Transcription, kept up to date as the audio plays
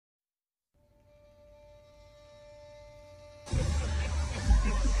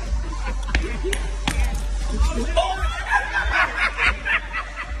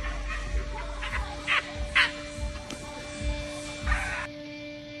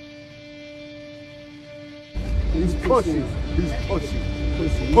He's pussy. He's pussy.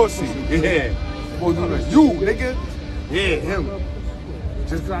 Pussy. Yeah. Boy, you, nigga. Yeah, him.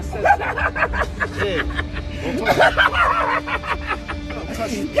 Just because I said so. Yeah. Don't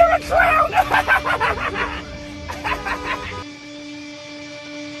touch me. You're a clown!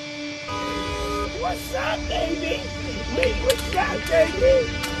 What's up, baby? What's up, baby?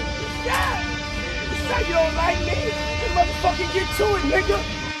 What's up? What's up? You don't like me? You motherfucking get to it, nigga.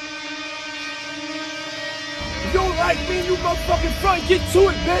 If you don't like me, you motherfucking front, get to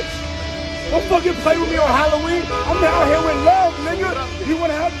it, bitch. Don't fucking play with me on Halloween. I'm out here with love, nigga. You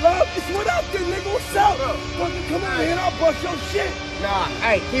wanna have love? It's what up, then, nigga. What's up? Fucking come over here and I'll bust your shit. Nah,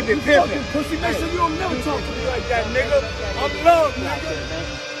 hey, keep it pimpin'. Pussy, make sure you don't never talk to me like that, nigga. I'm love, nigga.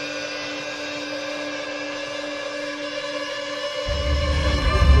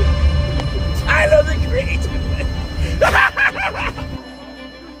 Tyler the Great.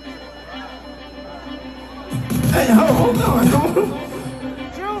 Hey, hold on.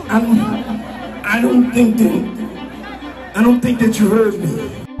 I don't think that you heard me.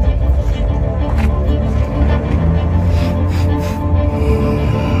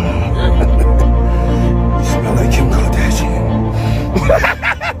 You smell like Kim Kardashian.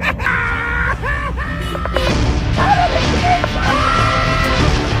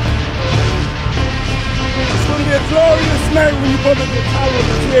 It's gonna be a glorious night when you bump into Tyler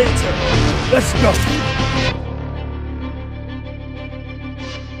the Creator. Let's go.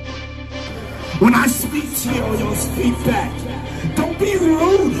 When I speak to you, you'll speak back. Don't be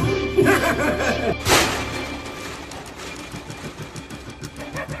rude.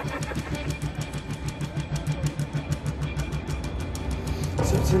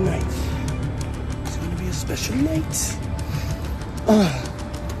 So tonight, it's gonna be a special night.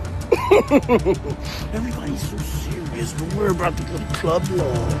 Everybody's so serious, but we're about to go to Club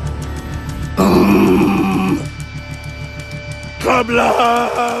Love. Club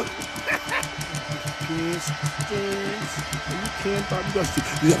Love! You can't talk to us.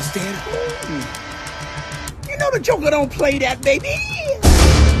 You gotta stay at home. You know the Joker don't play that, baby.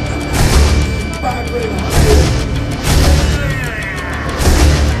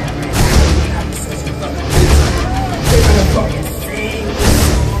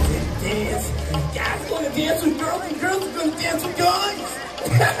 Guys gonna dance with girls and girls are gonna dance with guys.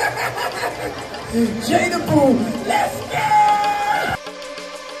 Jada Boo, let's go!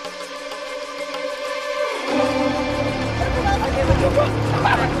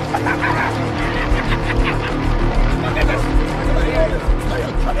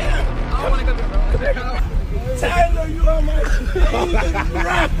 Tyler, you are my favorite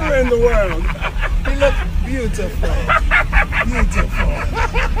rapper in the world. He looks beautiful. Beautiful.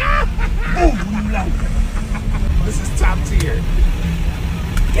 Oh, love it. This is top tier.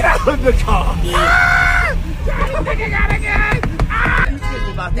 Get out of the car.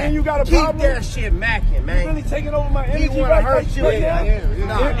 About that. Man, you got a Keep problem? that shit macking, man. You really taking over my energy He wanna right hurt you. right now?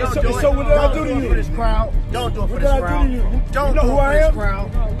 Nah, don't do it. So what did I do to Don't do it you? for this crowd. Don't do it for What this did I do crowd. to you? Don't You know do who it for I this am? crowd.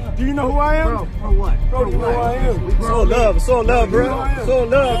 Do you know who I am? Bro, for what? Bro, you know who I am? So love, bro. So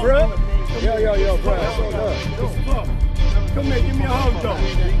love, bro. Yo, bro. So love. Come here, give me a hug, though.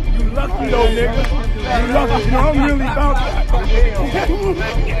 You lucky, though, nigga. You lucky. You know, I'm really about that. But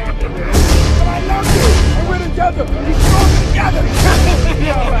I love you. And we're together. We're strong together.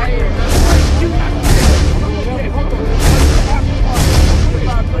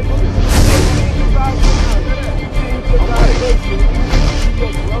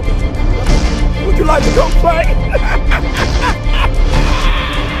 Would you like to go play?